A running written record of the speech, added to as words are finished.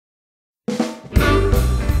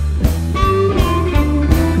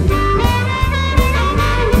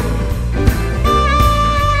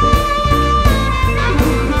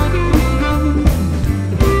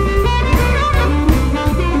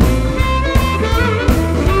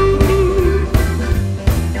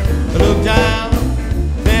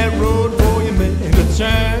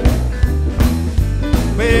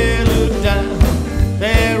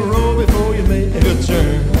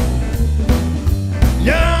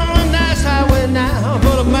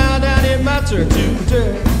turn to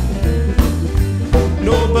turn.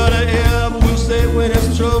 Nobody ever will say when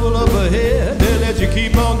there's trouble up ahead. They'll let you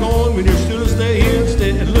keep on going when you should stay here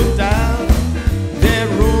instead. Look down that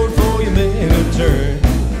road before you make a turn.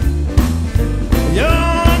 You're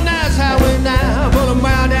on a nice highway now, but a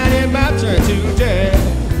mile down in my turn to turn.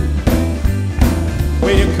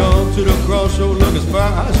 When you come to the crossroad, look as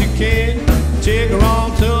far as you can. Take a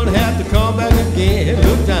wrong turn, have to come back again.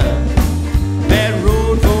 Look down that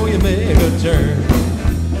road before you make a turn.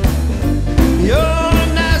 You're on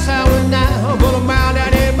a nice highway now, but a mile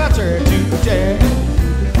down in my turn to turn.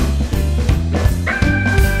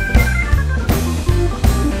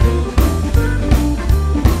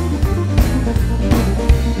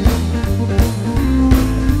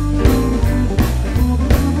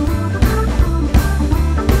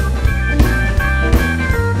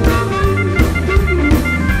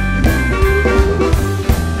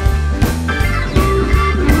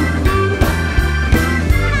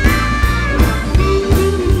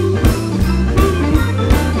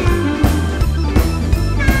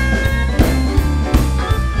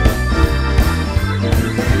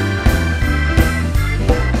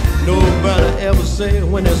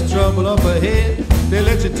 When there's trouble up ahead, they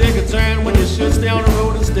let you take a turn when you should stay on the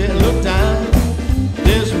road instead. Look down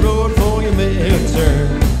this road before you make a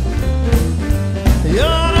turn. You're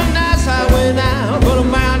on a nice highway now, but a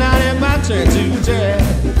mile down in my turn to turn.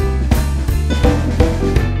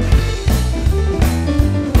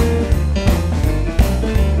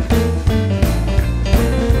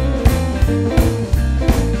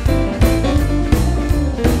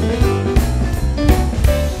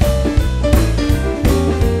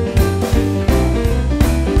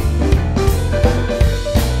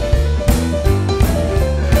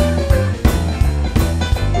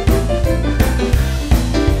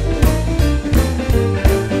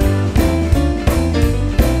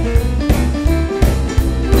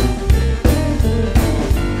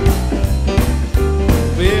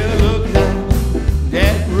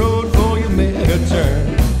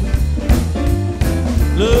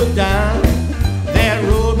 Look down that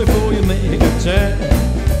road before you make a turn.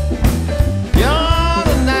 You're on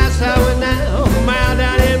a nice highway now, a mile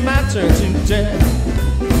down in my turn to turn.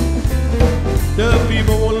 The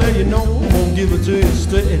people won't let you know, won't give it to you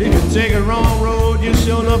straight. If you take a wrong road, you're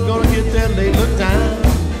sure enough gonna get there late. Look down